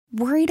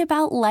Worried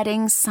about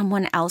letting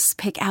someone else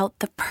pick out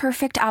the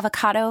perfect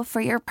avocado for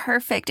your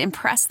perfect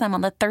impress them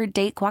on the third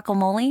date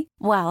guacamole?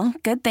 Well,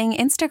 good thing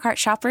Instacart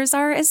shoppers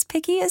are as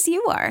picky as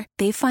you are.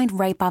 They find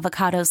ripe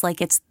avocados like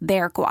it's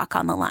their guac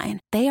on the line.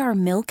 They are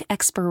milk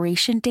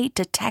expiration date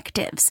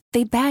detectives.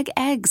 They bag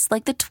eggs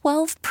like the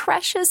 12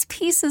 precious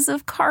pieces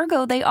of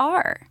cargo they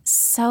are.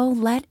 So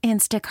let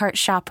Instacart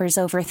shoppers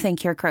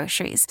overthink your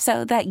groceries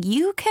so that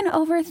you can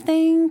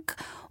overthink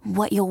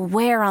what you'll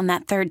wear on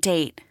that third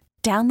date.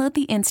 Download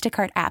the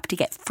Instacart app to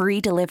get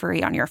free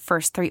delivery on your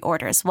first 3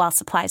 orders while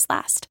supplies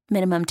last.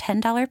 Minimum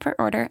 $10 per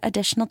order.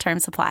 Additional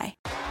terms apply.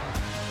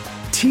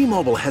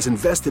 T-Mobile has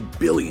invested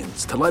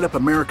billions to light up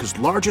America's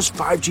largest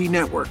 5G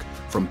network,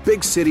 from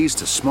big cities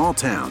to small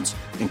towns,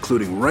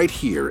 including right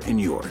here in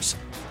yours.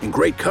 And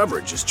great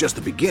coverage is just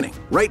the beginning.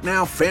 Right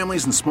now,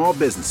 families and small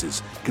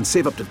businesses can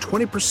save up to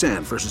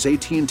 20% versus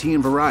AT&T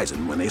and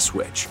Verizon when they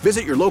switch.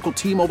 Visit your local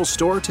T-Mobile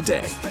store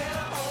today.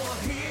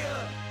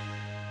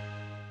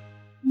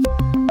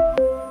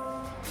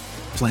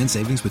 Plan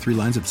savings with 3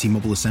 lines of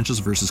T-Mobile Essentials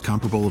versus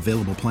comparable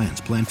available plans.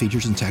 Plan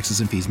features and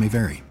taxes and fees may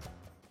vary.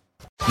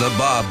 The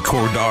Bob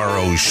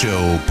Cordaro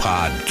Show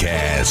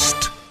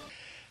podcast.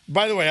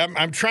 By the way,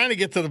 I'm trying to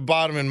get to the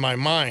bottom in my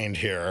mind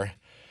here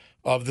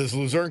of this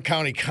Luzerne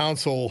County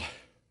Council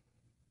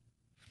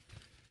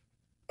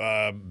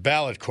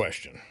ballot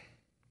question.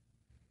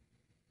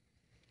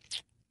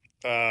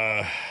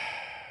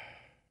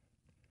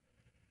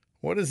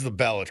 What is the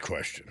ballot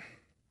question?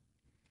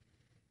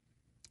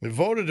 They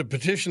voted to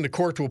petition the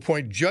court to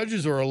appoint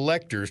judges or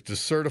electors to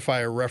certify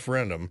a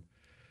referendum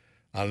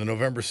on the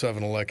November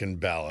 7 election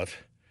ballot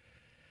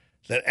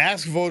that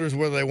asks voters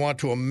whether they want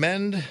to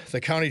amend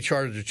the county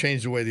charter to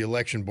change the way the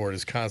election board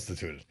is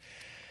constituted.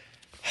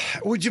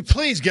 Would you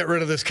please get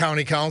rid of this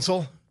county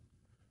council?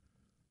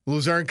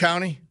 Luzerne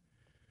County?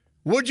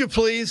 Would you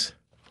please?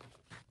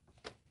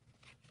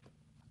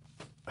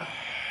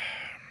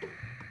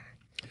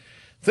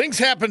 Things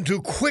happen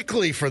too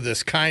quickly for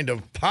this kind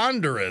of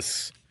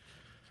ponderous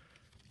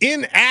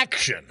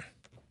inaction,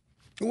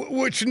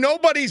 which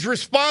nobody's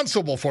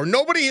responsible for.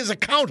 Nobody is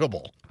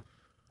accountable.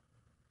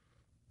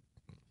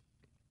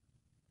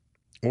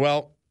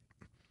 Well,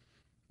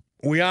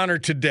 we honor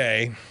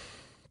today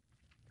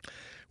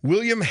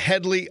William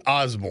Hedley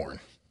Osborne,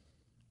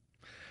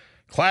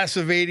 class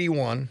of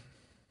 81,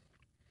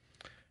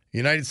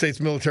 United States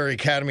Military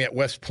Academy at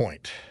West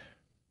Point.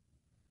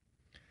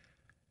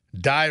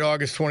 Died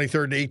August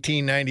 23rd,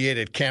 1898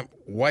 at Camp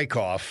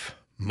Wyckoff,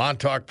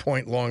 Montauk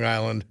Point, Long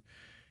Island.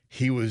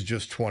 He was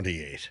just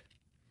 28.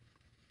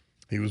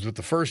 He was with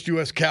the 1st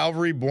U.S.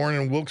 Cavalry, born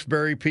in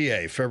Wilkes-Barre,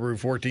 PA, February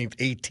 14th,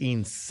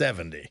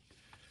 1870.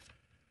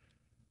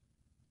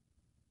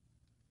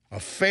 A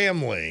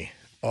family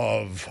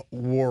of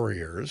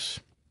warriors.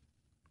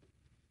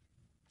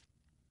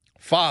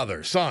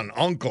 Father, son,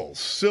 uncles,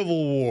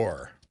 Civil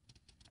War.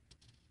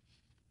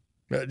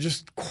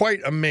 Just quite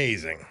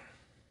amazing.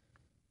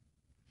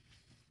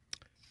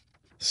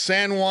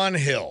 San Juan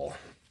Hill,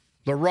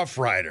 the Rough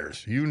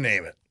Riders, you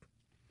name it.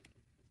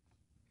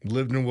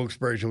 Lived in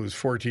Wilkes-Barre until he was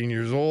 14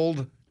 years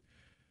old,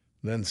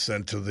 then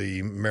sent to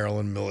the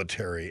Maryland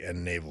Military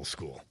and Naval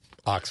School,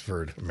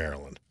 Oxford,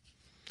 Maryland.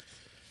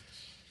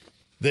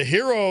 The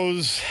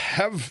heroes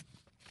have,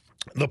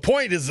 the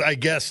point is, I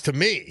guess, to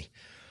me,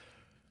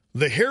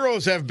 the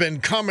heroes have been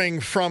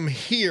coming from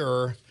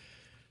here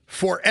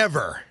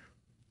forever.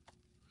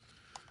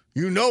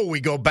 You know, we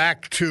go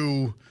back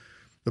to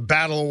the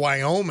Battle of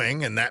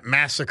Wyoming and that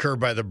massacre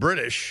by the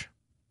British.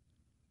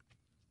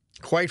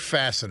 Quite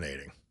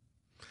fascinating.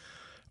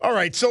 All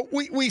right, so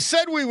we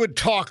said we would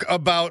talk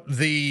about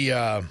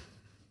the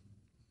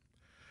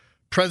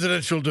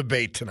presidential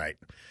debate tonight.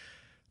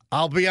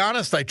 I'll be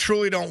honest, I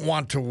truly don't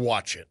want to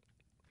watch it.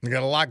 We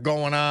got a lot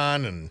going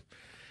on,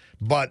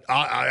 but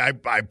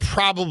I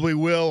probably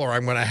will, or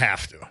I'm going to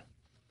have to.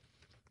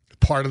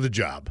 Part of the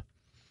job.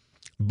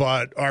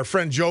 But our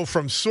friend Joe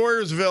from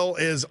Sawyersville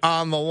is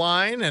on the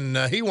line, and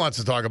he wants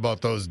to talk about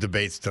those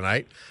debates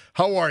tonight.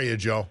 How are you,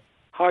 Joe?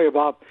 How are you,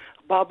 Bob?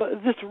 Bob,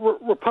 this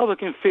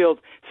Republican field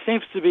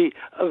seems to be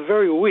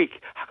very weak.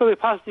 How could they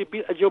possibly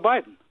beat Joe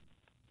Biden?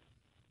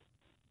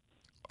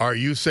 Are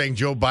you saying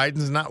Joe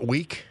Biden's not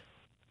weak?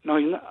 No,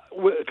 he's not.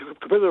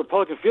 Compared to the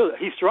Republican field,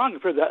 he's strong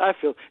compared to that. I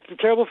feel it's a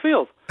terrible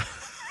field.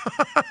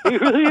 He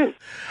really is.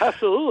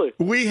 Absolutely.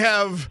 We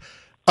have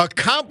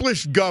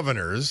accomplished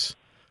governors,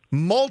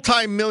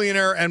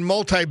 multi-millionaire and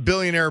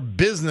multi-billionaire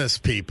business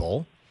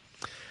people.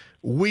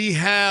 We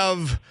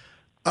have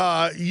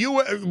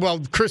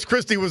Chris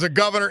Christie was a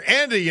governor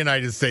and a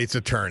United States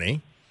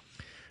attorney.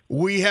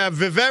 We have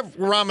Vivek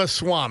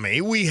Ramaswamy.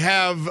 We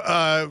have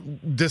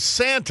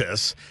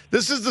DeSantis.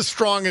 This is the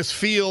strongest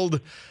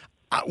field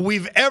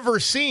we've ever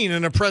seen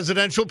in a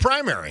presidential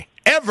primary,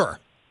 ever.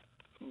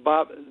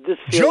 Bob, this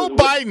Joe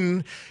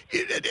Biden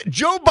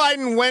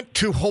went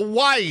to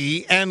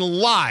Hawaii and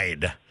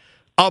lied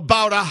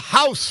about a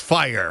house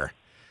fire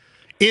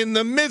in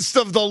the midst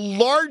of the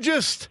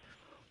largest,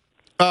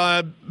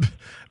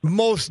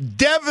 most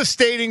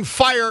devastating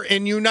fire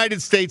in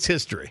United States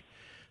history.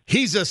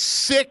 He's a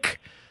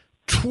sick,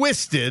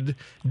 twisted,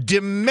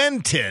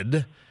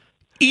 demented,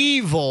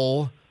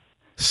 evil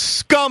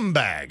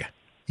scumbag,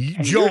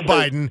 Joe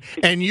Biden,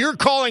 and you're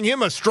calling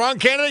him a strong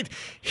candidate?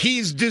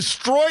 He's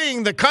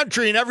destroying the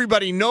country, and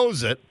everybody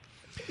knows it.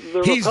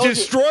 He's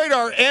destroyed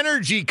our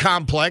energy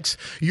complex.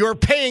 You're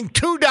paying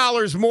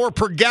 $2 more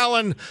per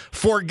gallon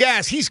for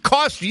gas. He's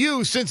cost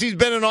you, since he's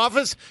been in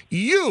office,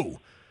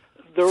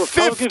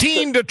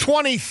 $15,000 to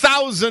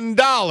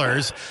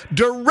 $20,000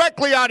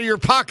 directly out of your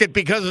pocket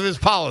because of his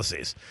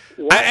policies.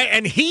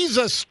 And he's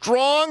a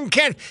strong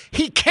candidate.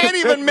 He can't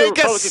even make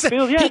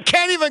he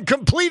can't even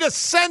complete a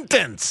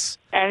sentence.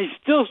 And he's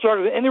still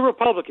stronger than any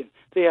Republican.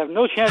 They have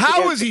no chance.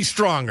 How is he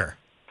stronger?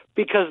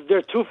 Because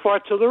they're too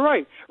far to the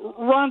right.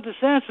 Ron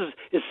DeSantis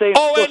is saying...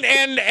 Oh,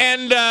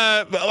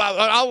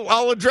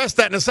 I'll address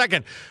that in a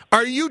second.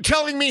 Are you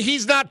telling me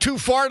he's not too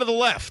far to the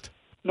left?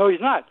 No, he's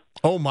not.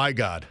 Oh, my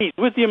God. He's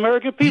with the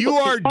American people. You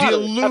are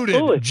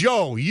deluded,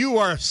 Joe. You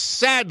are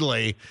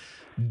sadly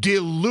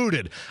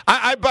deluded.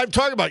 I'm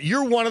talking about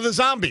you're one of the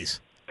zombies.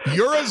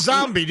 You're a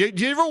zombie.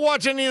 Did you ever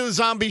watch any of the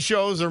zombie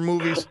shows or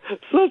movies?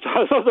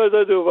 Sometimes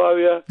I do, Bob,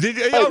 yeah.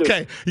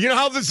 Okay. You know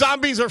how the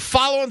zombies are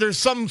following? There's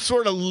some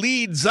sort of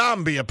lead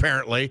zombie,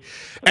 apparently,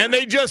 and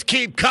they just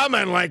keep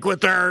coming, like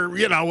with their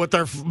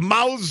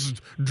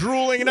mouths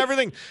drooling and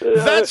everything.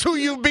 That's who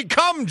you've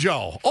become,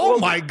 Joe. Oh,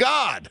 my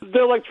God.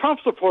 They're like Trump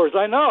supporters.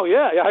 I know.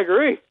 Yeah, I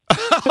agree.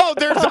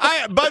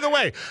 By the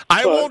way,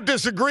 I won't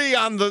disagree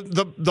on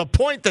the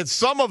point that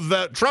some of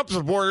the Trump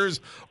supporters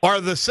are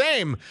the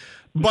same.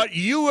 But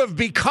you have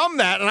become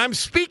that, and I'm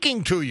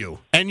speaking to you,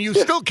 and you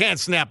still can't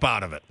snap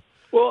out of it.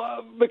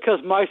 Well,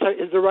 because my side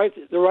is the right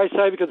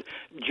side, because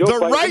Joe Biden.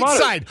 The right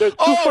side.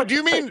 Oh, do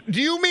you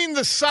mean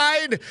the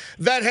side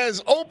that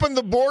has opened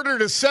the border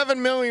to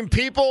 7 million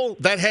people,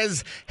 that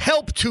has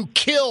helped to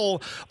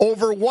kill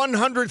over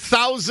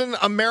 100,000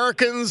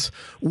 Americans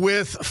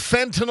with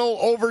fentanyl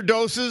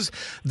overdoses,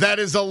 that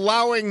is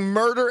allowing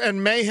murder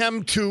and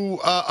mayhem to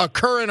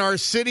occur in our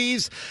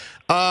cities?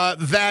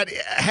 That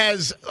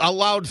has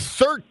allowed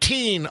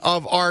 13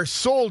 of our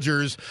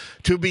soldiers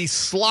to be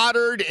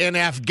slaughtered in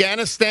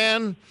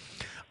Afghanistan?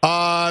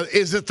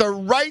 Is it the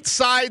right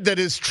side that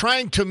is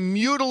trying to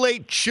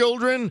mutilate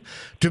children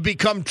to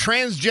become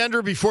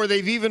transgender before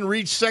they've even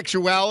reached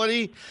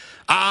sexuality?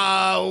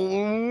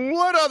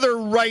 What other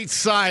right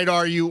side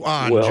are you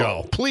on,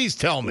 Joe? Please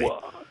tell me.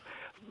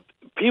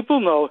 People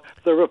know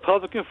the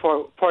Republican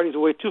Party is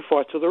way too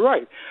far to the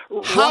right.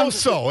 How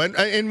so?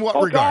 In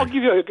what regard? I'll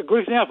give you a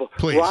great example.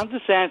 Please. Ron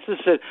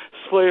DeSantis said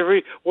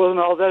slavery wasn't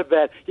all that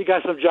bad. You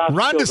got some jobs.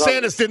 Ron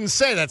DeSantis didn't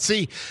say that.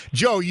 See,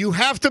 Joe, you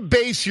have to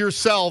base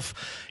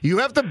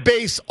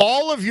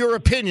all of your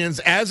opinions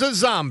as a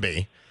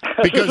zombie,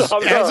 because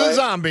as a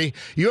zombie,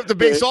 you have to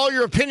base all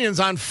your opinions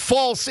on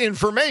false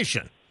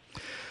information.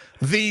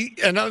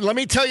 And let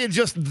me tell you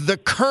just the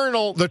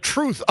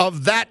truth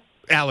of that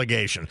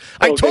allegation.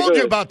 I told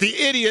you about the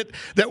idiot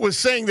that was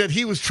saying that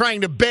he was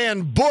trying to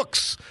ban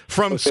books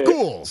from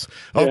schools,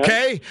 when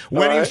he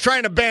was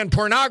trying to ban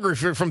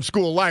pornography from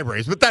school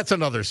libraries. But that's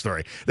another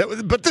story.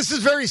 But this is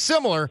very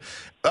similar,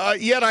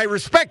 yet I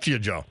respect you,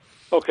 Joe.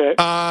 Okay.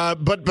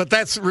 But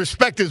that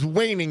respect is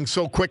waning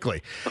so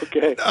quickly.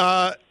 Okay.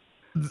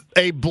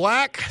 A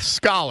black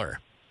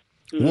scholar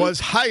was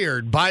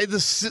hired by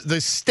the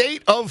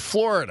state of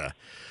Florida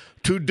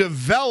to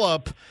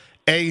develop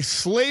a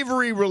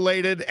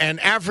slavery-related and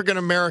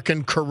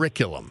African-American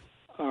curriculum.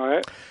 All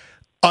right.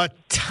 A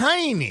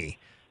tiny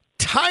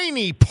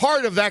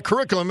part of that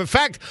curriculum, in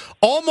fact,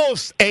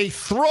 almost a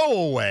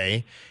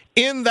throwaway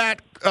in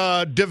that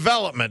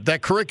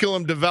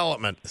curriculum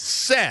development,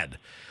 said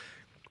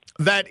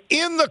that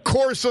in the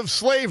course of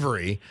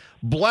slavery,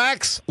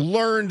 blacks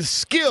learned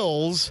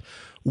skills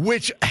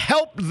which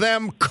helped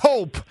them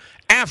cope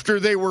after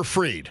they were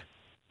freed.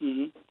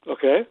 Mm-hmm.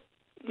 Okay.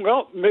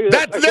 Well, maybe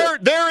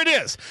there it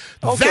is.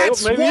 Okay,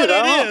 that's what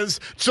it is.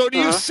 So do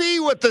you see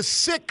what the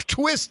sick,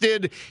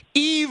 twisted,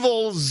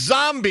 evil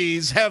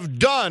zombies have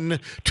done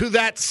to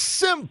that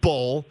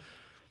simple,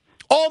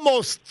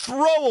 almost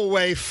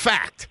throwaway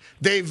fact?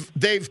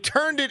 They've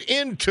turned it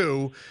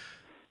into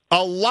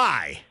a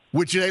lie,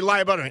 which they lie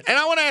about it. And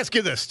I want to ask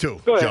you this,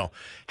 too, Joe.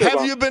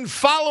 Have you been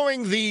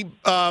following the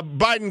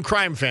Biden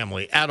crime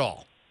family at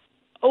all?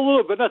 A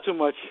little bit, not too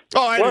much.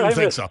 Oh, I didn't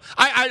think so.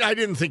 I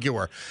didn't think you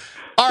were.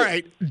 All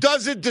right.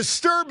 Does it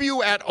disturb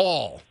you at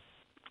all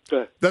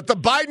that the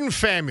Biden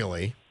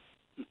family,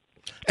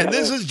 and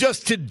this is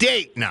just to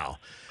date now,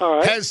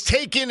 has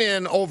taken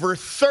in over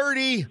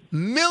 $30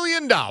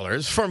 million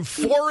from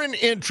foreign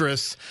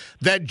interests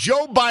that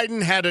Joe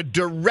Biden had a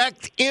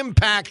direct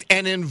impact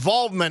and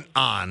involvement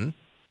on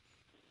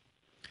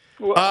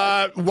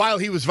while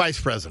he was vice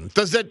president?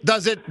 Does it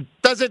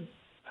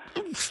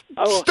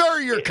stir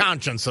your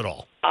conscience at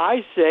all?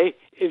 I say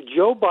if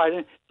Joe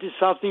Biden did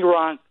something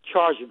wrong,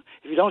 charge him.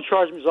 If you don't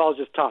charge him, it's all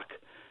just talk.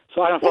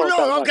 So I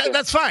don't.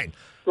 That's fine.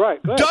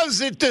 Right. Does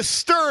it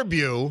disturb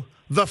you,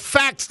 the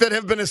facts that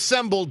have been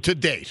assembled to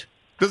date?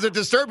 Does it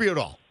disturb you at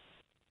all?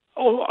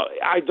 Oh,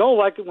 I don't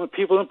like it when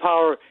people in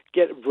power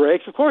get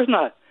breaks. Of course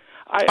not.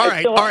 All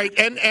right.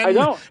 And I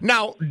don't.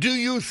 Now, do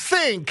you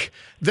think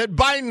that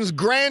Biden's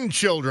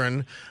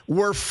grandchildren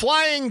were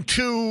flying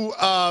to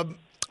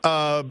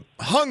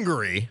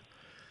Hungary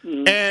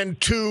and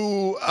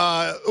to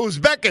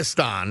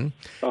Uzbekistan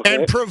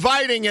and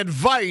providing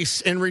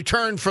advice in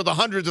return for the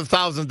hundreds of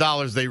thousands of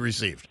dollars they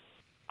received?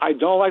 I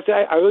don't like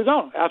that. I really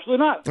don't.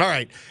 Absolutely not. All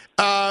right.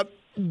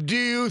 Do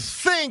you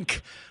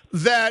think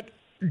that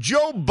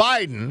Joe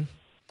Biden,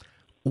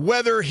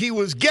 whether he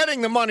was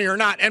getting the money or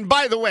not, and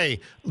by the way,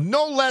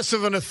 no less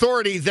of an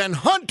authority than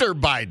Hunter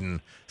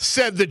Biden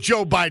said that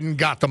Joe Biden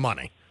got the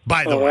money,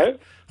 by the way. Right.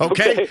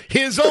 Okay?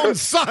 His own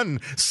son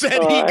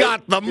said he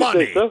got the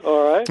money. So?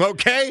 All right.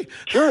 Okay?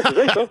 Sure, I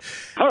think so.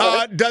 All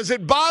right. Does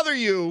it bother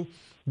you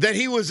that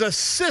he was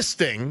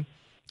assisting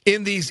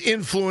in these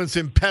influence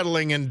and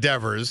peddling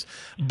endeavors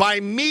by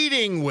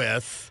meeting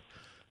with,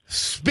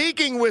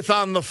 speaking with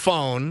on the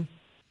phone,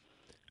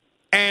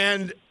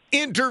 and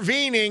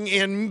intervening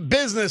in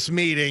business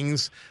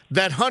meetings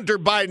that Hunter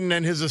Biden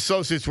and his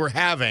associates were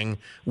having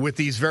with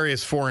these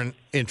various foreign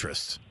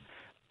interests?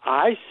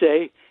 I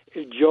say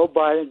if Joe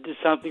Biden did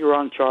something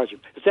wrong, charge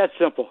him. It's that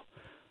simple.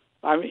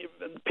 I mean,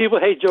 people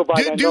hate Joe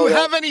Biden. Do you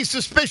have any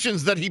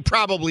suspicions that he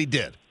probably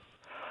did?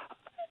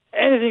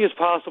 Anything is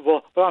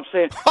possible, but I'm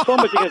saying so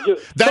much you can do.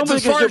 That's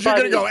as far as you're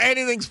going to go.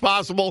 Anything's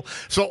possible.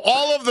 So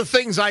all of the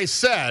things I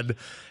said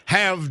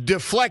have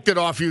deflected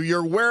off you.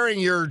 You're wearing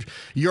your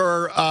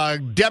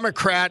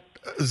Democrat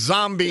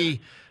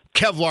zombie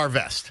Kevlar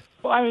vest.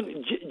 Well, I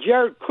mean,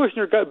 Jared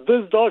Kushner got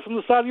billions of dollars from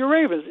the Saudi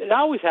Arabians. It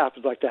always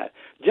happens like that.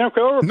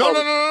 Democrat or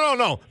Republican.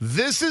 No.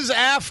 This is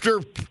after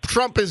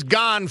Trump is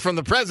gone from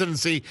the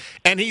presidency,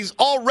 and he's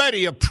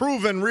already a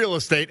proven real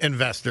estate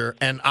investor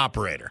and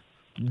operator.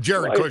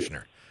 Jared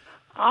Kushner.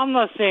 I'm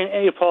not saying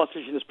any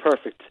politician is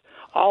perfect.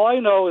 All I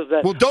know is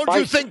that... Well, don't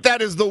you think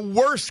that is the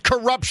worst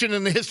corruption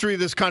in the history of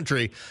this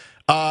country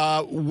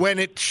when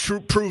it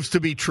proves to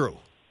be true?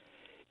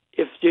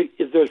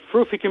 If there's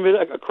proof he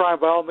committed a crime,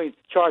 by all means,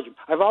 charge him.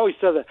 I've always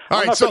said that.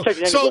 All right,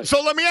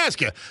 so let me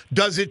ask you,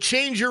 does it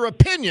change your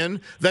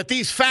opinion that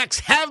these facts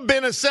have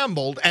been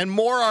assembled and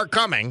more are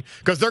coming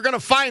because they're going to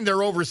find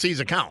their overseas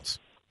accounts?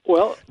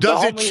 Well,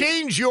 does it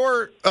change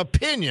your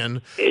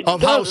opinion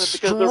of how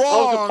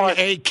strong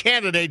a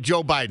candidate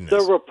Joe Biden is?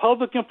 The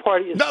Republican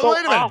Party is so wait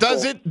a minute. awful.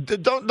 Does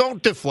it?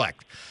 Don't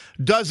deflect.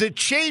 Does it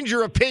change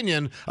your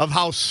opinion of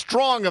how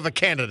strong of a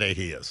candidate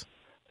he is?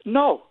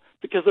 No,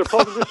 because the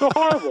Republicans are so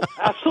horrible.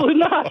 Absolutely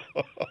not.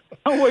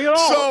 No way at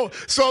all.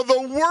 So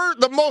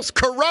the most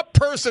corrupt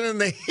person in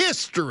the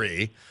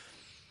history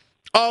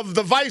of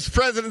the vice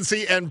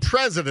presidency and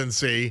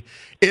presidency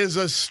is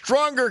a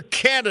stronger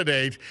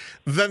candidate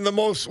than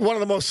one of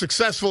the most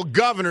successful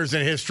governors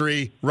in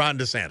history, Ron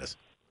DeSantis.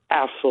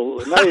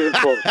 Absolutely. Not even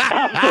close.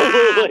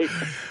 Absolutely.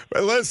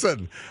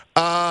 Listen,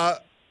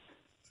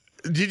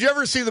 did you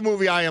ever see the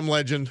movie I Am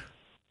Legend?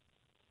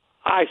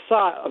 I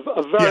saw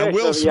a very...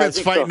 Will Smith's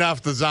fighting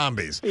off the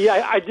zombies.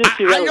 Yeah, I did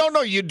see that. I don't know.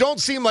 You don't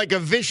seem like a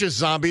vicious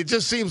zombie. It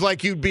just seems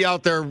like you'd be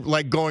out there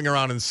like going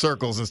around in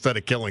circles instead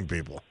of killing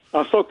people.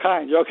 I'm so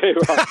kind. Okay,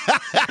 Ron.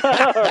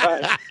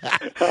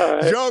 All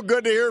right. Joe,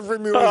 good to hear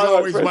from you as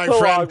always, my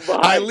friend. Long.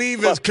 I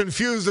leave as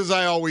confused as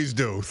I always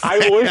do.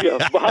 I will you.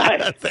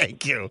 Bye.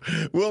 Thank you.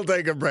 We'll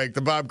take a break.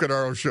 The Bob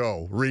Cordaro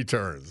Show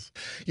returns.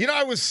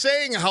 I was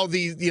saying how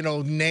these,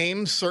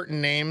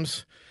 certain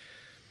names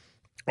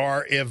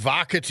are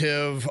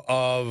evocative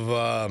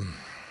of,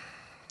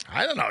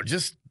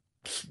 just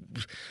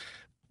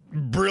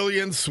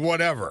brilliance,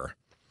 whatever.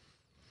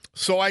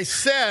 So I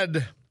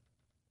said...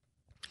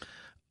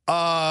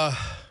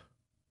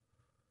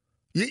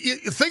 you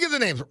think of the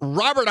names.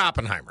 Robert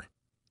Oppenheimer.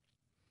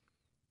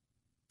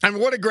 And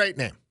what a great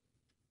name.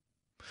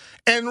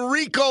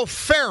 Enrico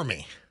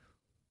Fermi.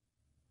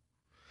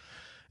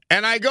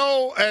 And I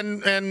go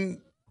and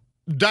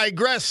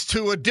digress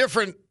to a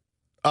different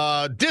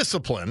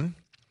discipline.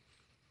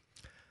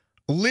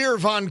 Lear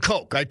von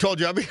Koch. I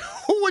told you,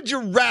 who would you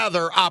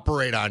rather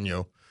operate on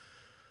you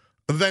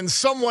than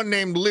someone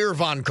named Lear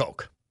von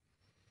Koch?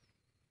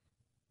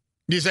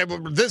 You say, well,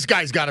 this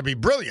guy's got to be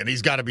brilliant.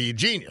 He's got to be a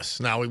genius.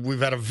 Now,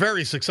 we've had a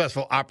very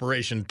successful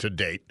operation to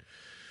date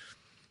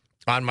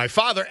on my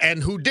father,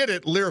 and who did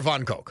it? Lear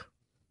von Koch.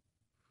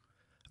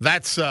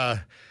 That's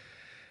that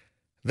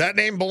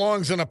name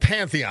belongs in a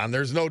pantheon.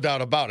 There's no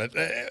doubt about it.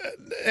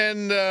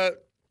 And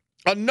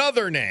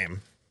another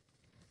name,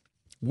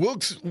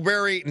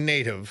 Wilkes-Barre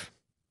native,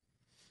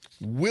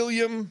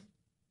 William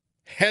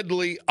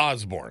Hedley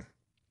Osborne.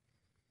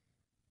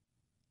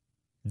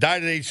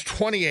 Died at age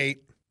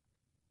 28.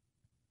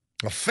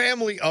 A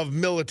family of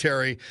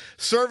military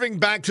serving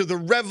back to the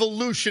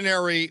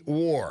Revolutionary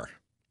War.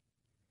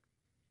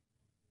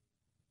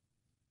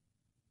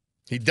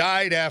 He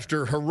died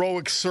after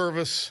heroic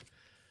service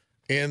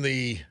in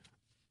the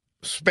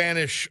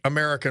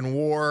Spanish-American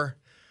War,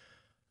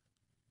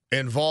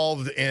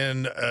 involved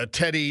in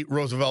Teddy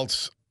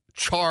Roosevelt's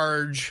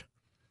charge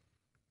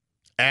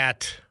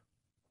at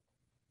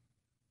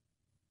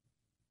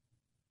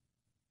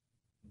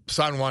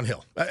San Juan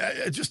Hill.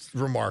 Just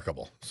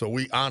remarkable. So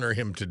we honor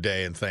him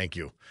today, and thank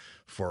you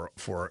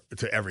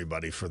to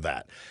everybody for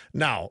that.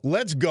 Now,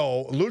 let's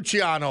go.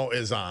 Luciano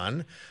is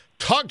on.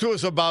 Talk to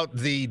us about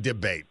the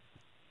debate.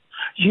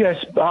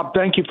 Yes, Bob,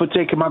 thank you for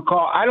taking my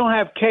call. I don't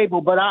have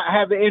cable, but I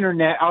have the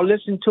internet. I'll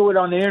listen to it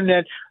on the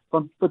internet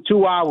for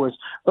 2 hours.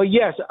 But,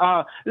 yes,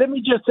 let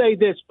me just say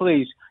this,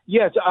 please.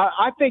 Yes,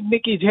 I think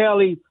Nikki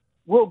Haley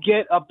will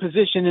get a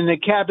position in the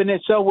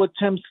cabinet. So will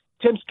Tim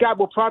Scott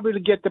will probably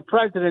get the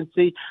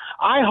presidency.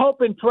 I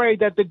hope and pray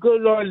that the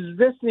good Lord is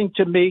listening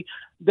to me,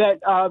 that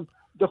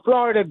the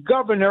Florida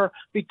governor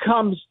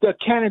becomes the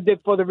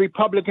candidate for the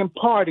Republican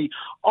Party.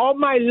 All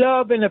my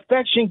love and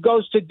affection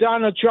goes to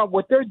Donald Trump.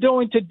 What they're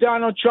doing to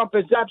Donald Trump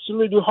is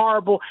absolutely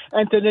horrible,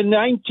 and to the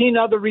 19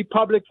 other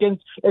Republicans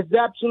is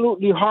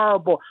absolutely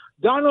horrible.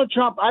 Donald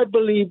Trump, I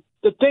believe,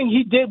 the thing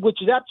he did,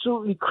 which is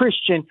absolutely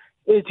Christian,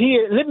 is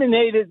he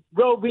eliminated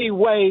Roe v.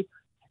 Wade,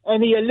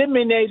 and he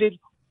eliminated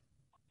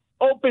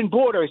open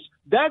borders.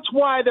 That's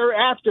why they're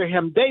after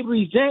him. They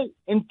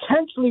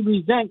intensely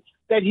resent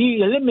that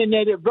he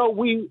eliminated Roe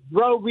v.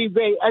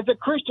 Wade. As a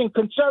Christian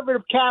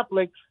conservative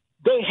Catholic,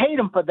 they hate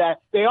him for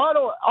that. They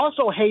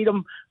also hate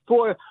him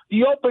for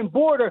the open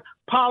border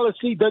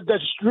policy, the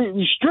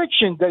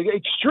restriction, the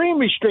extreme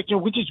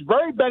restriction, which is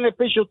very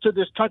beneficial to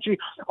this country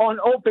on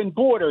open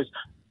borders.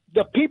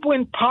 The people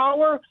in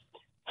power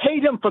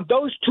hate him for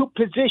those two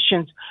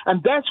positions,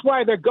 and that's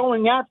why they're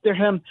going after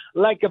him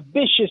like a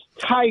vicious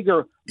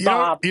tiger,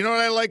 Bob. You know what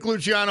I like,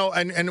 Luciano,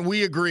 and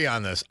we agree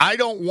on this. I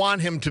don't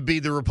want him to be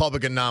the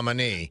Republican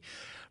nominee,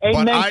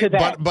 Amen to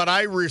that. But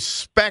I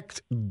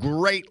respect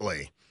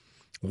greatly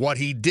what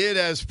he did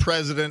as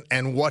president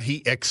and what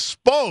he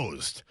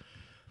exposed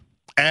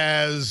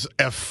as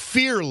a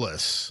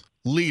fearless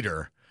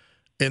leader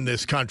in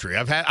this country.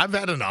 I've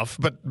had enough,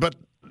 but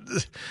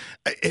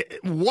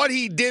what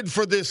he did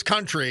for this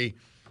country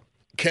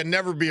can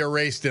never be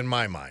erased in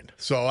my mind.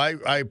 So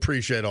I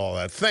appreciate all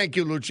that. Thank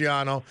you,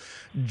 Luciano.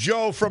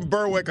 Joe from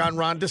Berwick on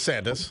Ron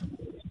DeSantis.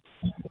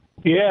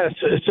 Yes.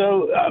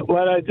 So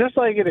what I'd just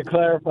like you to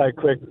clarify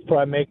quick before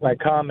I make my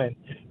comment.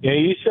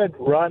 You said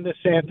Ron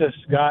DeSantis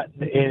got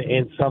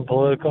in some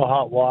political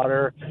hot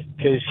water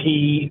because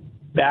he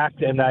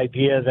backed an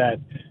idea that...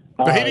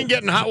 But he didn't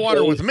get in hot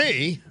water with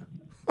me.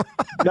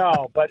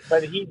 No, but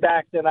he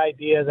backed an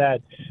idea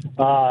that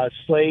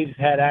slaves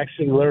had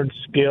actually learned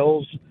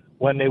skills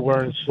when they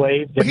were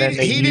enslaved, and then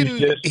he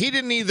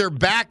didn't either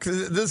back.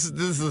 This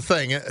is the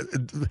thing,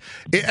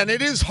 and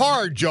it is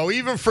hard, Joe,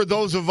 even for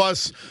those of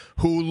us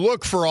who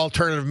look for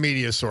alternative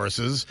media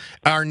sources,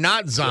 are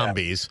not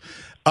zombies.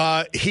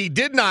 Yeah. He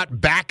did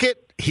not back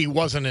it. He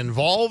wasn't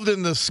involved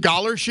in the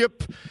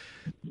scholarship.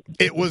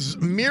 It was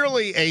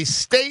merely a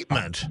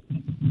statement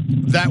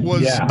that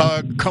was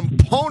a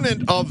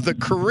component of the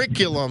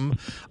curriculum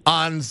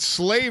on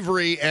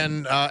slavery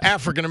and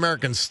African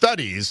American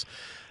studies,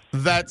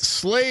 that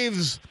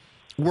slaves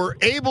were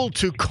able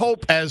to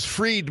cope as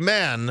freed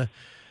men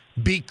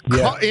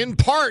in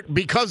part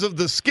because of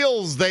the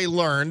skills they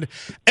learned,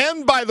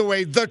 and, by the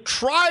way, the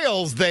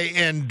trials they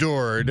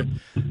endured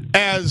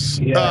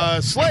as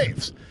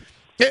slaves.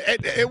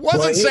 It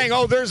wasn't saying,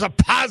 there's a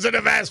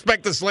positive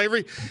aspect of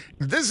slavery.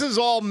 This is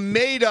all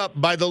made up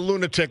by the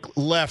lunatic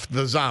left,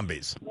 the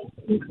zombies.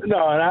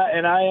 No,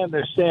 and I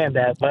understand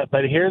that,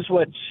 but here's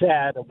what's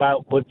sad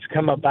about what's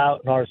come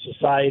about in our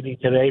society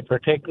today,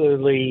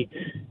 particularly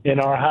in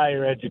our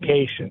higher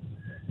education.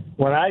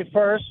 When I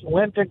first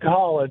went to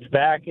college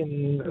back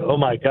in,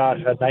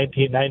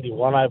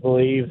 1991, I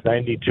believe,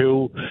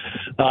 92,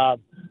 I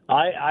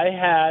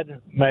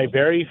had my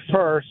very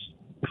first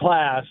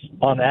class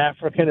on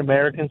African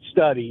American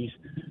studies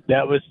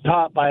that was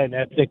taught by an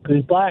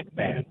ethnically black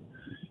man.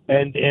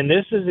 And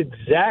this is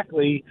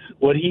exactly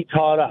what he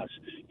taught us.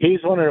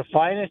 He's one of the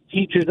finest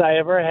teachers I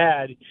ever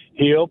had.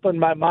 He opened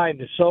my mind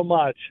to so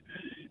much.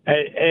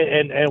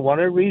 And one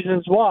of the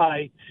reasons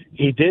why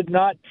he did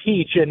not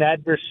teach an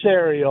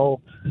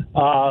adversarial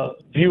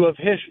view of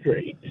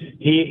history.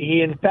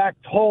 He in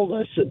fact told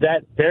us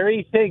that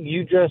very thing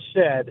you just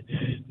said,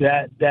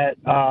 that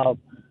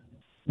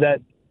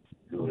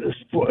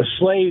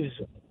slaves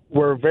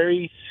were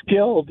very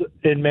skilled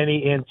in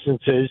many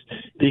instances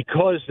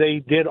because they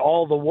did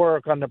all the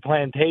work on the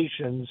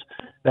plantations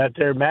that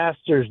their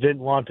masters didn't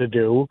want to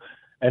do,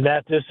 and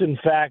that this, in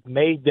fact,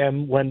 made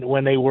them,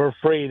 when they were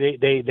free,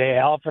 they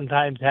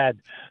oftentimes had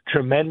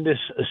tremendous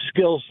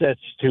skill sets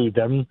to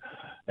them.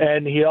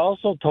 And he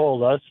also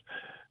told us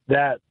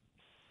that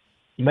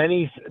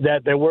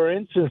there were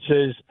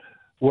instances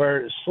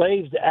where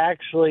slaves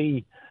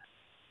actually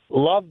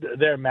loved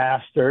their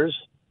masters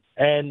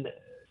and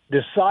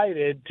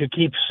decided to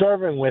keep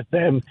serving with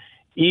them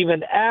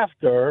even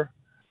after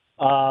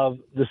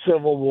the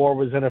Civil War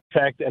was in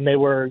effect and they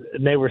were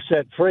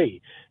set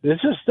free. This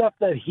is stuff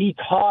that he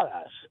taught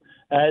us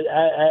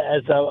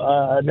as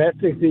an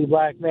ethnically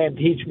black man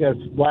teaching us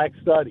black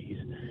studies.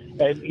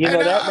 And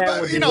that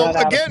man was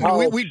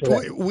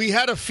again, we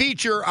had a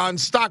feature on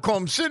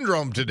Stockholm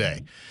Syndrome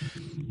today.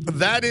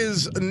 That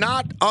is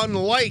not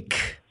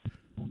unlike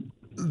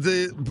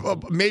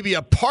maybe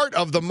a part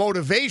of the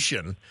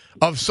motivation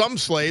of some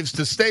slaves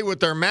to stay with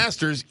their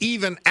masters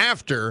even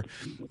after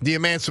the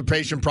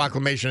Emancipation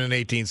Proclamation in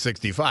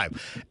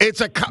 1865.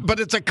 But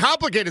it's a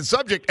complicated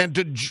subject,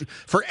 and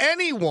for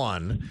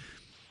anyone,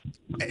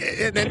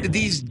 and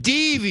these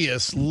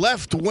devious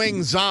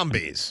left-wing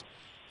zombies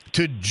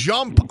to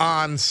jump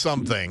on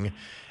something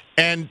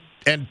and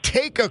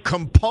take a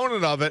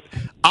component of it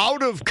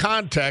out of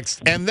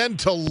context and then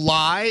to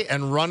lie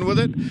and run with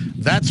it,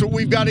 that's what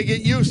we've got to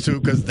get used to,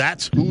 because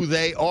that's who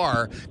they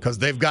are, because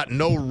they've got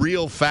no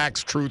real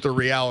facts, truth, or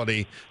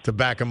reality to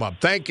back them up.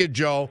 Thank you,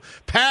 Joe.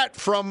 Pat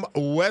from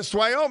West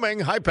Wyoming.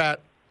 Hi,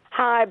 Pat.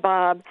 Hi,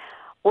 Bob.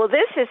 Well,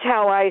 this is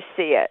how I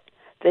see it.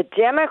 The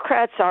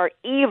Democrats are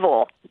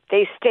evil.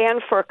 They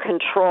stand for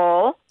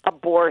control,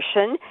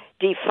 abortion,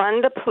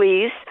 defund the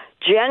police,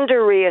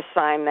 gender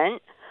reassignment.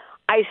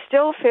 I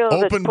still feel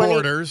open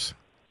borders.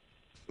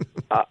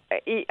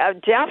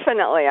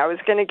 Definitely. I was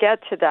going to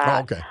get to that.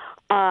 Oh, okay.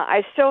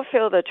 I still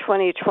feel the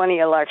 2020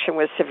 election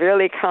was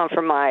severely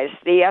compromised.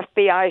 The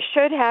FBI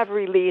should have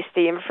released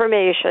the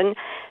information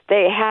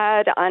they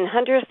had on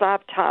Hunter's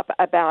laptop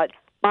about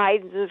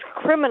Biden's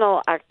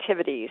criminal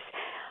activities.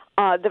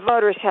 The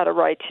voters had a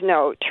right to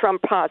know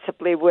Trump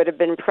possibly would have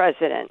been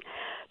president.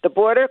 The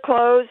border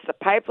closed, the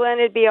pipeline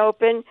would be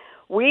open.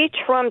 We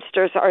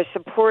Trumpsters are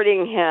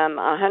supporting him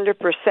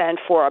 100%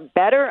 for a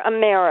better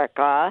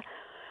America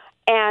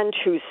and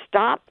to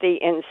stop the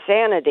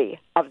insanity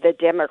of the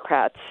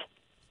Democrats.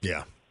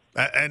 Yeah,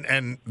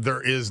 and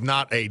there is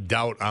not a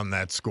doubt on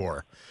that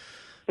score.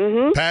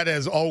 Mm-hmm. Pat,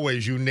 as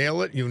always, you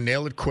nail it. You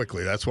nail it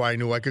quickly. That's why I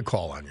knew I could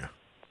call on you.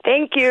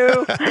 Thank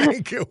you.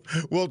 Thank you.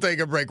 We'll take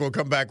a break. We'll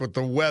come back with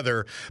the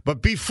weather.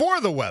 But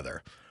before the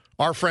weather,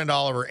 our friend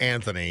Oliver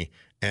Anthony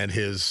and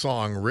his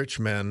song, Rich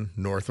Men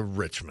North of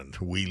Richmond.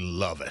 We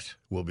love it.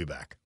 We'll be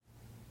back.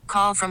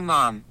 Call from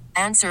mom.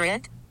 Answer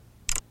it.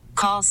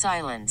 Call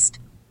silenced.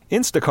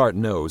 Instacart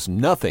knows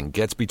nothing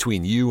gets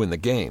between you and the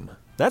game.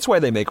 That's why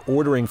they make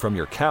ordering from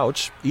your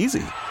couch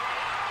easy.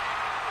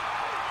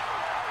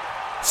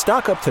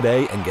 Stock up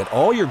today and get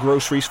all your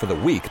groceries for the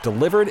week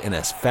delivered in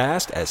as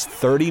fast as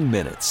 30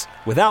 minutes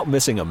without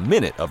missing a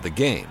minute of the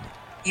game.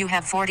 You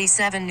have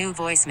 47 new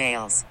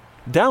voicemails.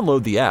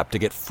 Download the app to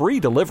get free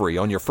delivery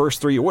on your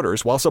first 3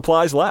 orders while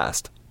supplies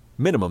last.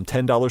 Minimum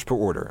 $10 per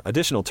order.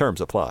 Additional terms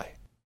apply.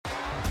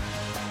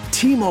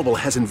 T-Mobile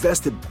has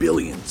invested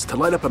billions to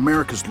light up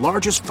America's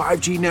largest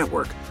 5G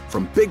network,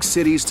 from big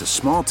cities to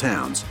small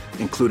towns,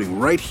 including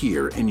right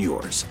here in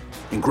yours.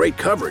 And great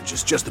coverage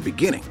is just the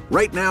beginning.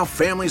 Right now,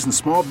 families and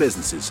small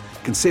businesses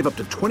can save up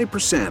to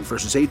 20%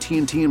 versus AT&T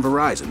and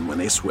Verizon when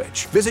they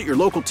switch. Visit your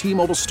local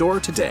T-Mobile store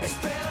today.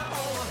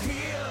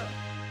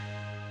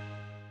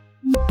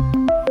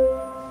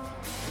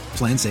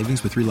 Plan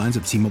savings with 3 lines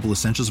of T-Mobile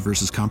Essentials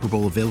versus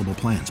comparable available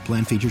plans.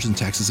 Plan features and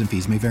taxes and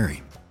fees may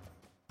vary.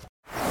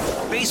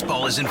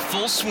 Baseball is in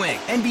full swing.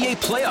 NBA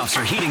playoffs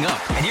are heating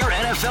up, and your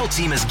NFL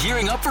team is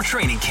gearing up for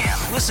training camp.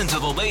 Listen to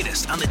the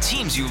latest on the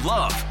teams you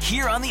love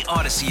here on the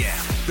Odyssey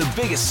app.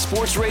 The biggest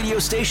sports radio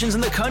stations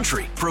in the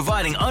country,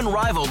 providing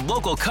unrivaled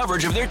local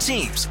coverage of their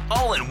teams,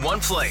 all in one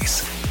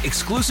place.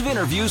 Exclusive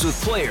interviews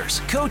with players,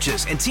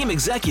 coaches, and team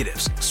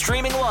executives,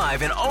 streaming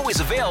live and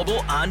always available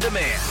on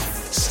demand.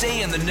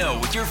 Stay in the know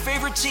with your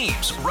favorite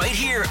teams right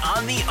here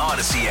on the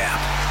Odyssey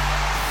app.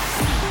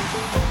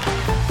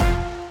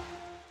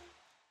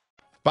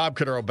 Bob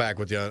Cordaro back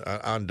with you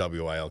on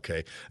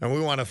WILK. And we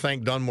want to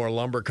thank Dunmore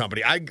Lumber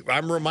Company.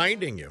 I'm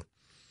reminding you,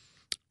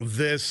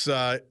 this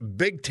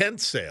big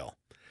tent sale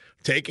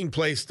taking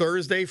place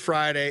Thursday,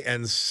 Friday,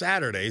 and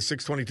Saturday,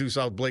 622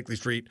 South Blakely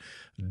Street,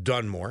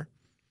 Dunmore.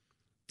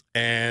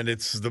 And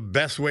it's the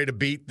best way to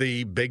beat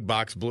the big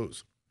box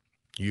blues.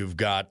 You've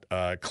got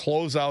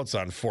closeouts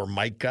on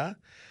Formica,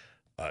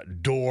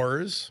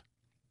 doors,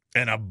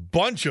 and a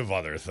bunch of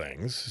other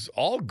things. It's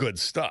all good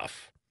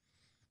stuff.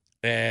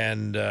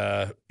 And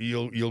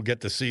you'll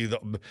get to see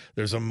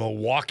there's a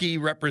Milwaukee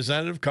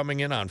representative coming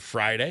in on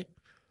Friday,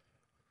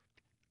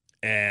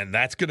 and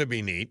that's going to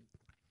be neat.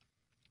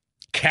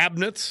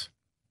 Cabinets,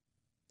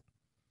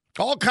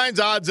 all kinds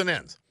of odds and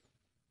ends.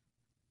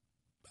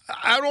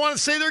 I don't want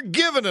to say they're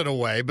giving it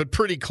away, but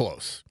pretty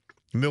close.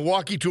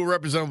 Milwaukee tool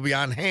representative will be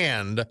on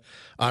hand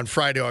on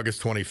Friday,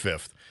 August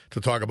 25th. To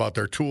talk about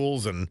their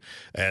tools and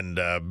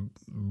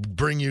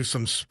bring you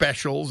some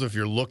specials if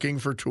you're looking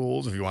for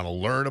tools, if you want to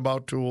learn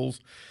about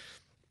tools,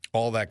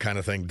 all that kind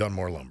of thing,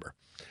 Dunmore Lumber.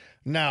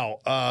 Now,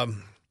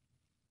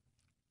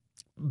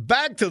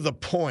 back to the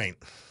point.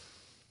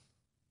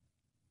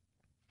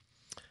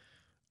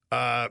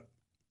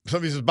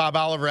 Somebody says Bob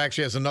Oliver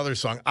actually has another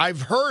song.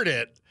 I've heard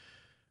it,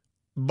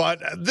 but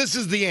this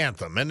is the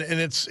anthem, and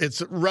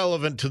it's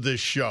relevant to this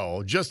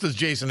show, just as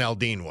Jason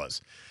Aldean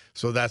was.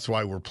 So that's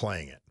why we're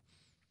playing it.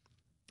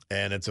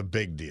 And it's a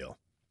big deal.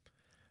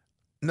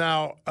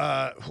 Now,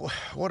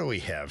 what do we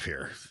have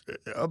here?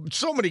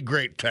 So many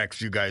great texts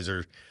you guys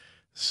are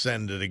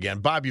send it again.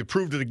 Bob, you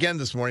proved it again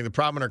this morning. The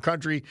problem in our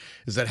country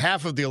is that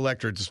half of the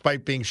electorate,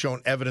 despite being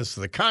shown evidence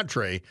to the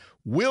contrary,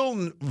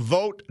 will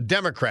vote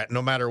Democrat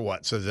no matter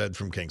what, says Ed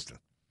from Kingston.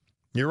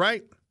 You're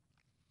right.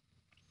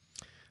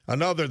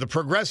 Another, the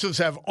progressives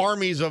have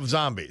armies of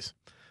zombies.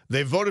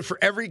 They voted for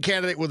every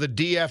candidate with a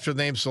D after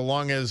the name so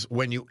long as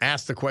when you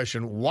ask the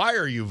question, why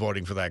are you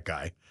voting for that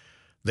guy?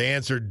 They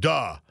answer,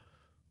 duh,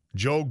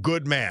 Joe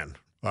Goodman.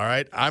 All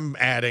right, I'm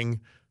adding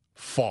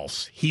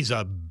false. He's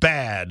a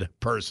bad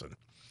person.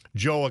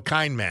 Joe, a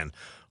kind man.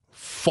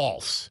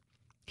 False.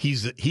 He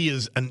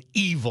is an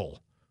evil,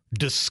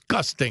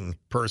 disgusting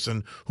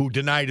person who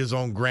denied his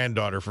own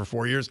granddaughter for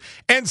 4 years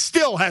and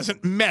still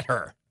hasn't met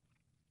her.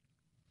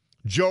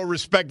 Joe,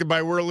 respected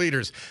by world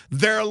leaders.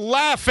 They're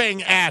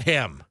laughing at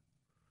him.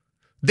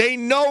 They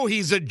know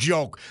he's a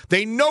joke.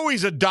 They know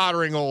he's a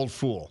doddering old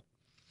fool.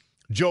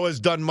 Joe has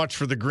done much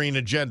for the green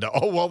agenda.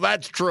 Oh, well,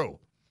 that's true.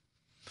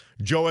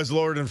 Joe has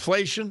lowered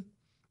inflation.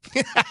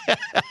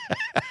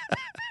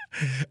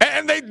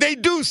 And they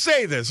do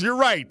say this. You're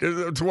right,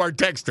 to our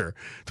texter,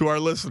 to our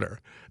listener.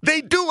 They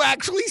do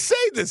actually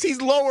say this.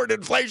 He's lowered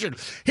inflation.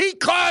 He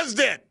caused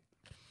it.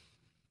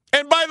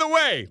 And by the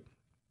way,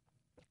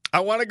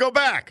 I want to go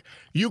back.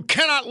 You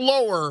cannot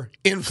lower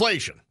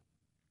inflation.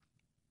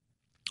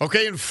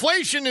 Okay,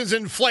 inflation is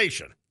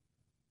inflation.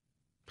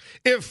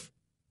 If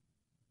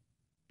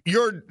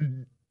you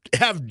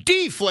have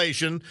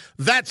deflation,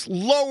 that's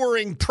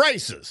lowering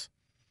prices.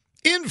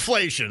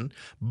 Inflation,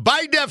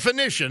 by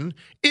definition,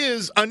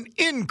 is an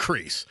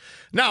increase.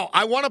 Now,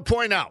 I want to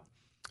point out,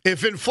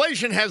 if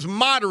inflation has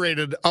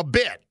moderated a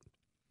bit,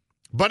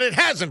 but it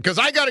hasn't, because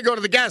I got to go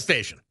to the gas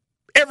station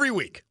every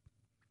week,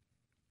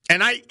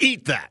 and I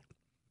eat that.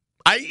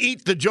 I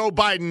eat the Joe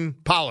Biden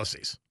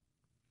policies.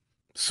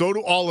 So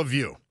do all of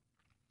you.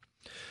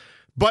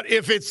 But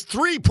if it's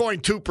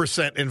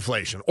 3.2%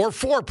 inflation or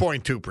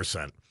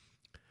 4.2%,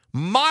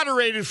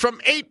 moderated from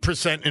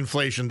 8%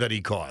 inflation that he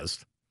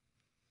caused,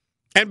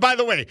 and by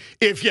the way,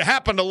 if you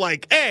happen to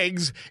like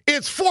eggs,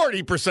 it's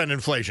 40%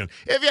 inflation.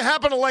 If you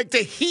happen to like to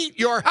heat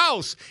your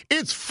house,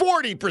 it's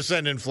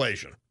 40%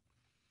 inflation.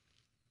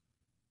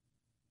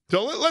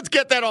 So let's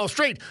get that all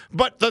straight.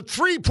 But the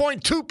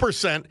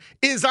 3.2%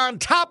 is on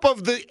top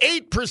of the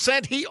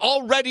 8% he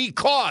already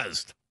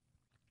caused.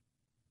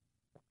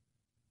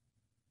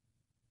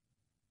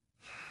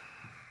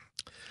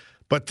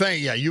 But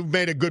you've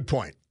made a good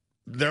point.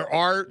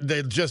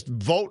 They just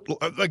vote.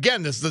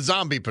 Again, this is the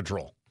zombie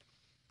patrol.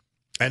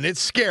 And it's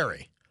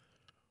scary.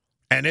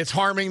 And it's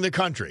harming the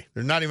country.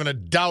 There's not even a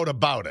doubt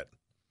about it.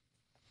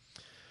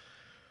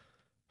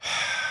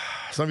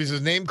 Somebody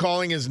says name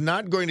calling is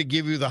not going to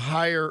give you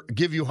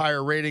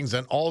higher ratings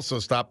and also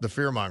stop the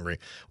fear mongering.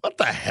 What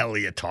the hell are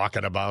you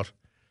talking about?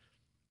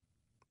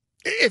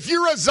 If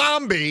you're a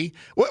zombie,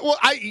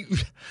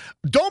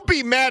 don't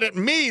be mad at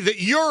me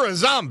that you're a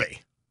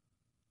zombie.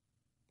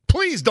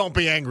 Please don't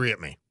be angry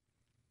at me.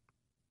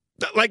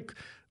 Like,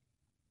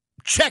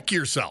 check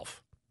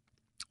yourself.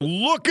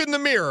 Look in the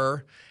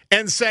mirror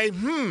and say,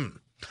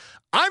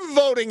 I'm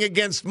voting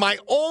against my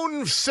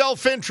own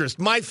self-interest,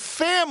 my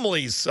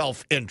family's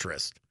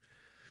self-interest.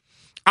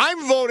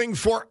 I'm voting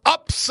for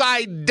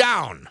upside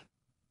down.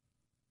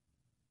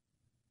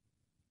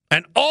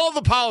 And all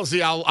the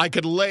policy I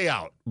could lay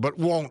out, but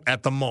won't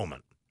at the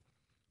moment.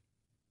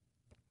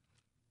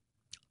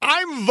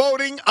 I'm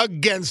voting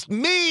against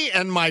me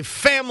and my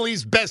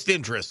family's best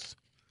interests.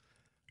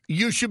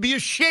 You should be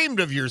ashamed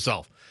of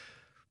yourself.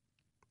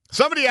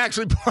 Somebody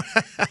actually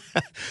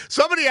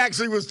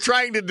was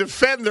trying to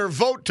defend their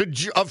vote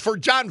for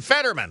John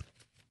Fetterman.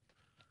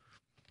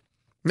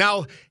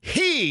 Now,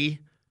 he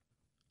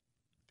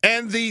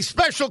and the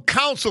special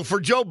counsel for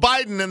Joe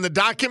Biden in the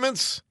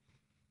documents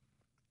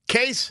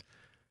case,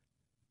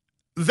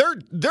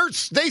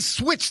 they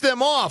switched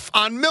them off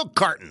on milk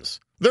cartons.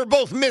 They're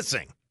both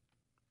missing.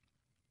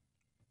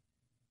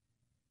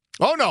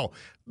 Oh, no.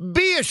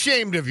 Be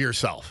ashamed of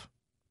yourself.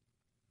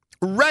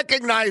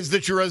 Recognize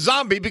that you're a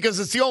zombie because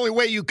it's the only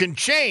way you can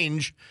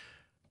change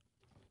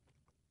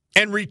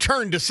and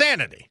return to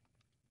sanity.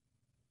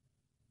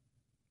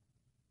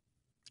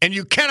 And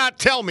you cannot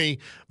tell me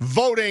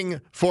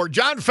voting for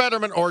John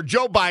Fetterman or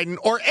Joe Biden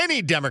or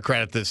any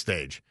Democrat at this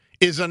stage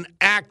is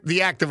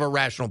the act of a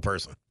rational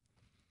person.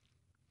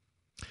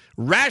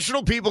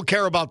 Rational people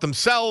care about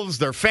themselves,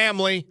 their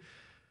family,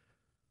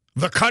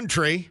 the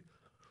country,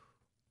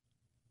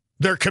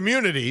 their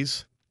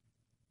communities.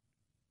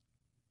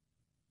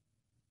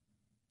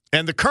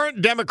 And the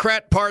current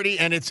Democrat Party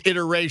and its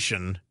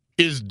iteration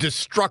is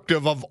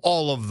destructive of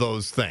all of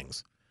those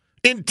things.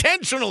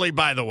 Intentionally,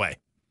 by the way.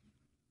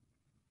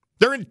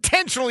 They're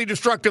intentionally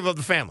destructive of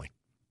the family.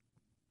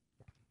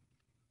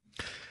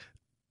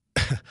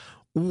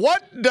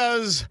 What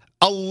does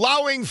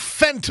allowing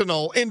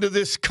fentanyl into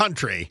this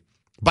country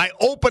by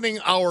opening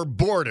our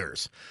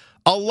borders,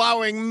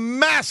 allowing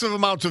massive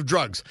amounts of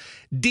drugs,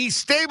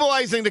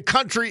 destabilizing the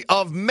country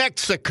of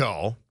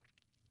Mexico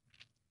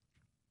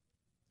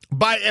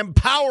by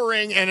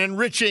empowering and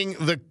enriching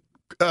the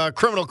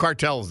criminal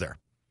cartels there,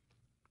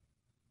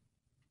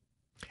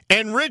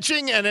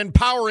 enriching and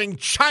empowering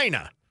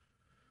China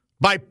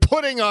by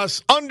putting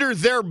us under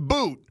their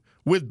boot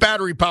with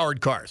battery-powered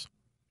cars.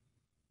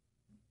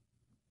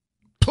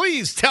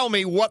 Please tell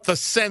me what the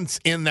sense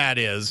in that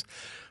is.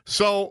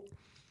 So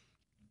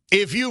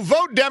if you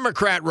vote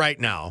Democrat right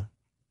now,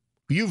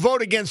 you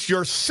vote against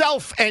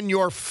yourself and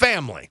your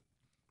family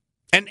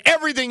and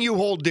everything you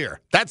hold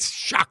dear. That's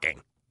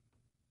shocking.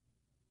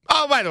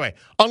 Oh, by the way,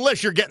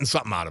 unless you're getting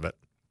something out of it,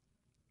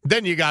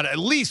 then you got to at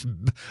least,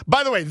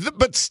 by the way,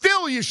 but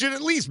still you should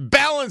at least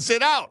balance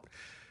it out.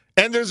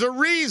 And there's a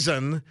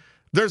reason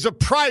there's a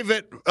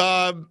private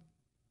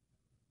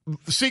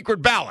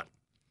secret ballot.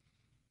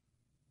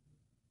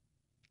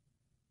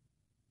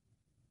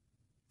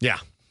 Yeah,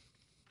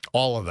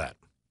 all of that.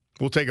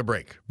 We'll take a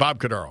break. Bob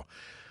Cordaro.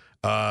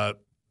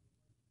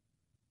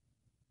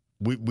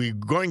 We're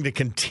going to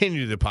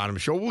continue the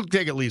Eponymous Show. We'll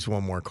take at least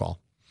one more call.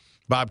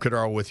 Bob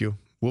Cordaro with you.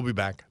 We'll be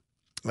back.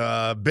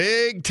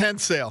 Big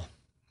tent sale.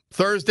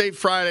 Thursday,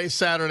 Friday,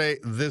 Saturday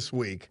this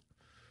week.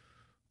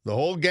 The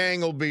whole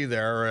gang will be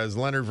there, as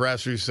Leonard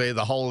Vrasser say,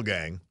 the whole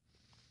gang.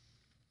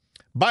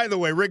 By the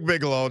way, Rick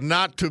Bigelow,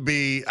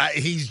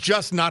 he's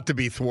just not to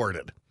be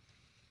thwarted.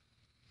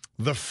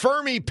 The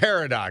Fermi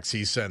paradox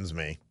he sends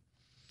me,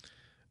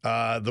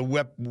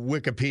 the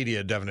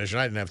Wikipedia definition,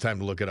 I didn't have time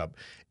to look it up.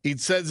 It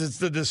says it's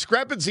the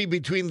discrepancy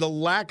between the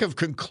lack of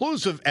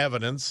conclusive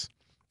evidence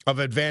of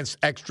advanced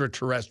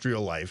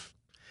extraterrestrial life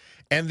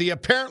and the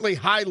apparently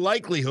high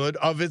likelihood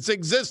of its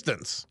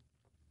existence.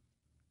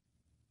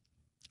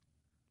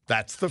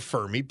 That's the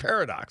Fermi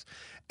paradox.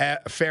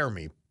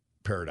 Fermi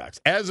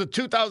paradox. As a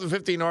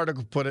 2015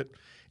 article put it,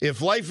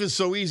 if life is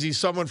so easy,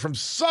 someone from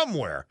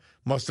somewhere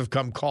must have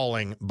come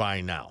calling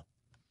by now.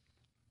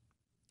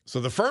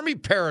 So the Fermi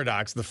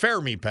paradox,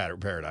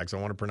 I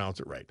want to pronounce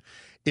it right,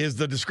 is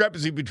the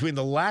discrepancy between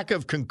the lack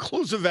of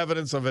conclusive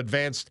evidence of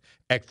advanced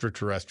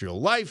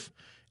extraterrestrial life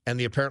and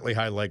the apparently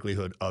high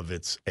likelihood of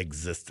its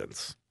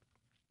existence.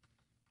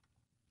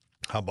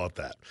 How about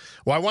that?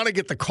 Well, I want to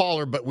get the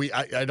caller, but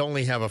I'd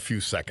only have a few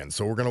seconds,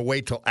 so we're going to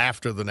wait till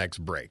after the next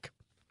break.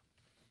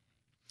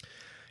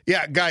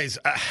 Yeah, guys,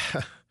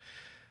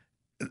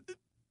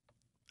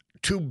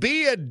 to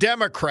be a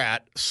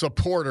Democrat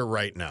supporter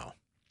right now,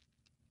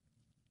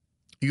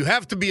 you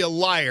have to be a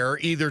liar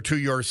either to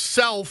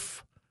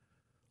yourself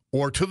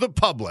or to the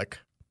public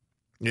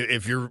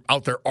if you're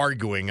out there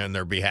arguing on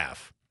their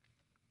behalf.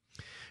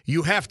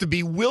 You have to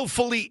be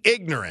willfully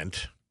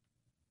ignorant,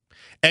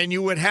 and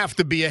you would have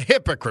to be a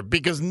hypocrite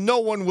because no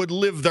one would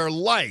live their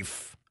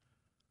life,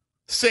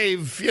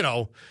 save,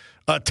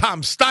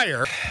 Tom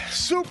Steyer.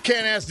 Soup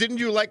Can asked, didn't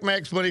you like my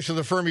explanation of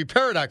the Fermi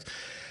paradox?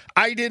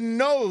 I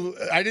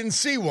didn't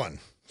see one,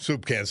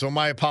 Soup Can, so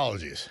my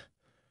apologies.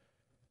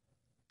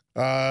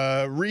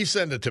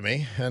 Resend it to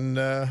me, and,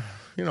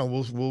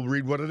 we'll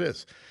read what it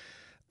is.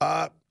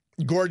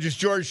 Gorgeous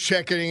George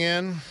checking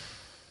in.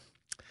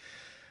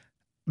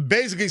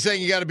 Basically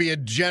saying you got to be a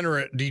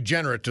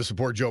degenerate to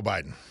support Joe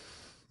Biden.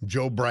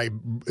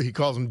 He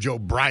calls him Joe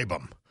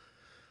Bribham.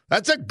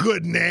 That's a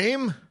good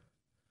name.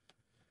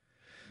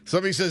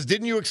 Somebody says,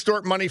 didn't you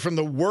extort money from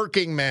the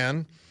working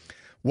man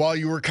while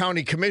you were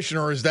county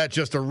commissioner, or is that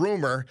just a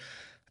rumor?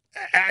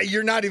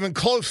 You're not even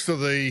close to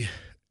the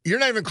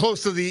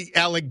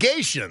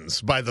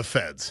allegations by the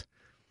feds,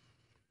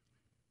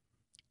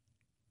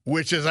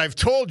 which, as I've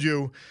told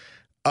you,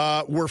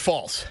 were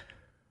false.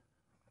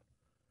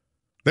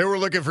 They were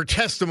looking for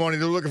testimony.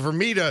 They were looking for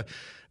me to,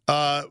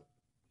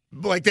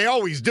 like they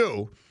always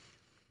do,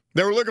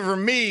 they were looking for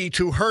me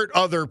to hurt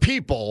other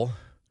people.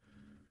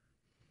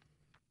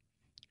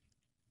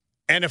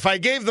 And if I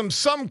gave them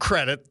some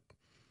credit,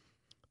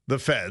 the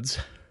feds,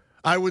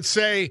 I would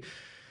say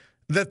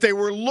that they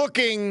were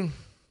looking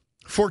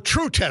for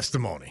true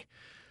testimony.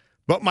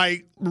 But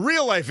my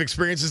real life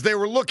experience is they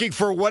were looking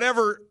for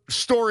whatever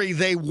story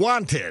they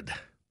wanted.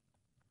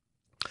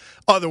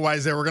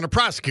 Otherwise, they were going to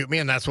prosecute me,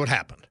 and that's what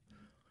happened.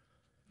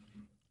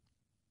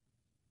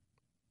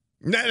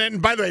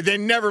 And by the way, they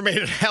never made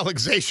an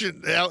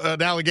allegation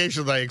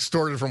that I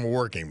extorted from a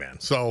working man.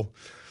 So,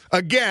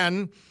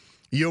 again,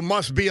 you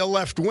must be a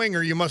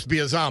left-winger. You must be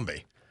a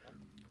zombie.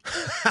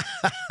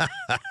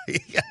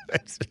 Yeah,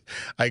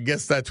 I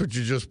guess that's what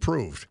you just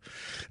proved.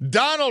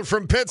 Donald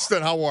from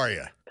Pittston, how are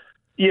you?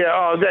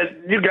 Yeah,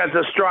 you got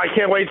the strong. I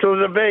can't wait till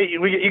the debate.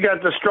 You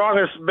got the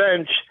strongest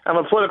bench on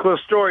a political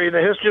story in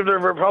the history of the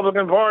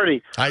Republican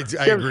Party. I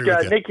agree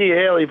with you. Nikki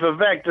Haley,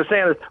 Vivek,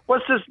 DeSantis.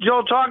 What's this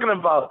Joe talking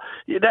about?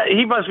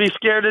 He must be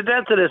scared to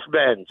death of this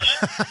bench.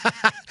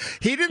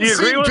 He didn't. Do you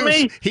agree with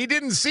me? He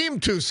didn't seem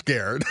too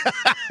scared.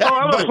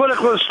 I'm a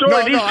political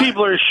story. These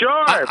people are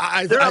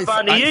sharp. They're up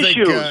on the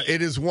issues. Think,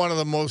 it is one of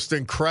the most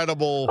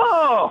incredible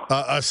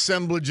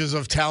assemblages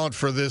of talent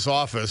for this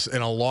office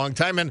in a long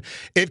time, and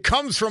it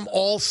comes from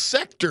all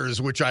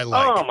sectors, which I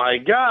like. Oh, my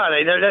God.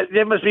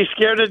 They must be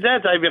scared to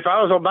death. If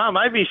I was Obama,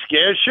 I'd be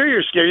scared. Sure,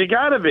 you're scared. You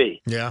got to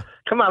be. Yeah.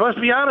 Come on, let's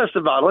be honest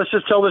about it. Let's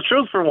just tell the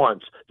truth for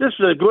once. This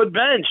is a good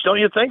bench. Don't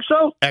you think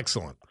so?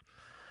 Excellent.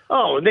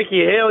 Oh,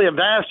 Nikki Haley,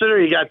 ambassador.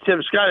 You got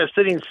Tim Scott, a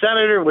sitting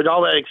senator with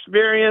all that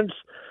experience.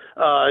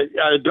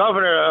 a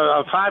governor,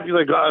 a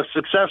popular,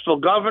 successful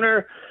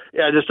governor.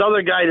 This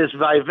other guy, this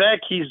Vivek,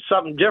 he's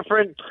something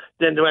different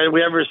than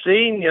we ever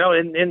seen.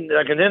 In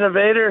like an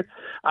innovator.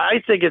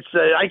 I think it's.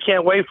 I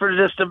can't wait for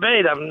this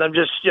debate. I'm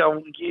just.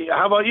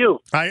 How about you?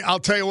 I'll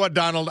tell you what,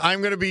 Donald. I'm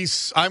going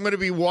to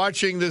be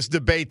watching this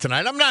debate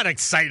tonight. I'm not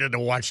excited to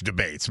watch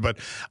debates, but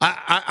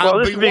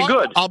I'll be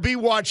good. I'll be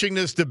watching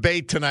this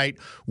debate tonight,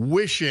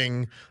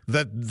 wishing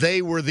that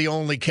they were the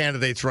only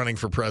candidates running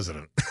for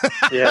president.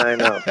 Yeah, I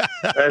know.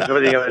 That's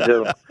what you're going to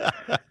do.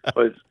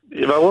 But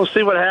we'll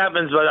see what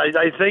happens. But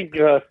I think.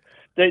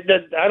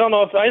 I don't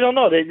know.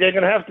 They're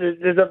going to have to.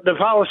 The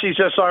policies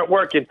just aren't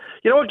working.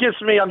 You know what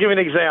gets me? I'll give you an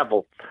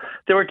example.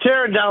 They were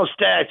tearing down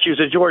statues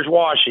of George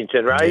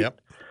Washington, right? Yep.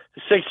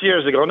 6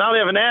 years ago. Now they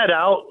have an ad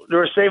out. They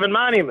were saving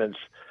monuments,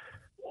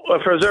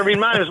 preserving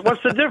monuments.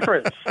 What's the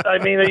difference? I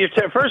mean,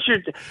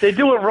 they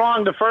do it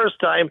wrong the first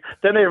time,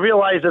 then they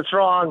realize it's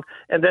wrong,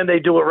 and then they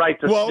do it right.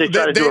 They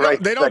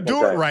don't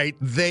do it right.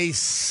 They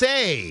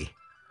say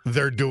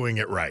they're doing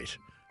it right.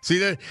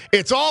 See,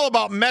 it's all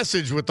about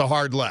message with the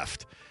hard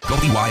left.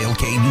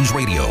 WYLK News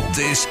Radio.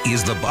 This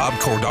is the Bob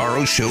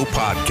Cordaro Show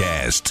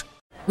podcast.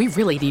 We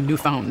really need new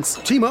phones.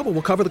 T-Mobile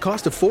will cover the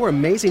cost of 4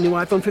 amazing new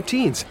iPhone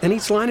 15s, and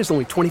each line is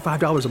only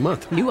 $25 a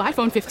month. New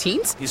iPhone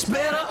 15s? It's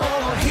better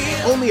over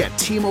here. Only at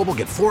T-Mobile,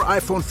 get 4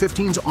 iPhone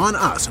 15s on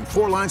us and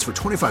 4 lines for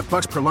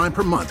 $25 per line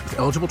per month with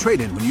eligible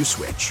trade-in when you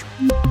switch.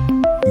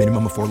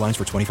 Minimum of 4 lines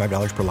for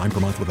 $25 per line per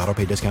month with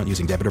autopay discount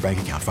using debit or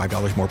bank account.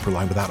 $5 more per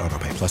line without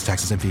autopay, plus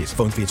taxes and fees.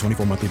 Phone fee at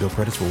 24 monthly bill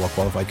credits for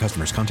well-qualified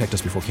customers. Contact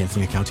us before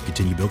canceling account to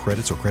continue bill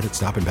credits or credit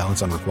stop and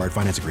balance on required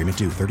finance agreement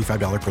due.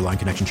 $35 per line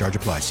connection charge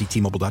applies. See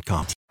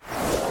T-Mobile.com.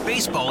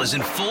 Baseball is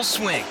in full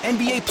swing.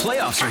 NBA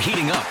playoffs are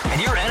heating up,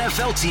 and your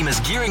NFL team is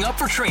gearing up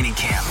for training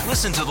camp.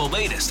 Listen to the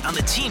latest on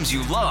the teams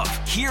you love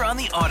here on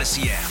the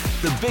Odyssey app.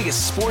 The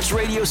biggest sports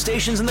radio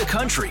stations in the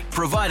country,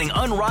 providing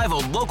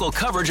unrivaled local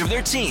coverage of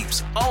their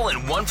teams, all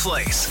in one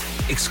place.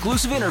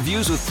 Exclusive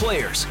interviews with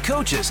players,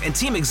 coaches, and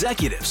team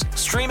executives,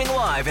 streaming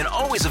live and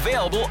always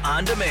available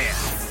on demand.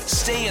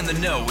 Stay in the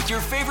know with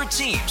your favorite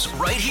teams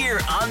right here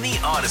on the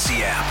Odyssey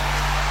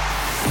app.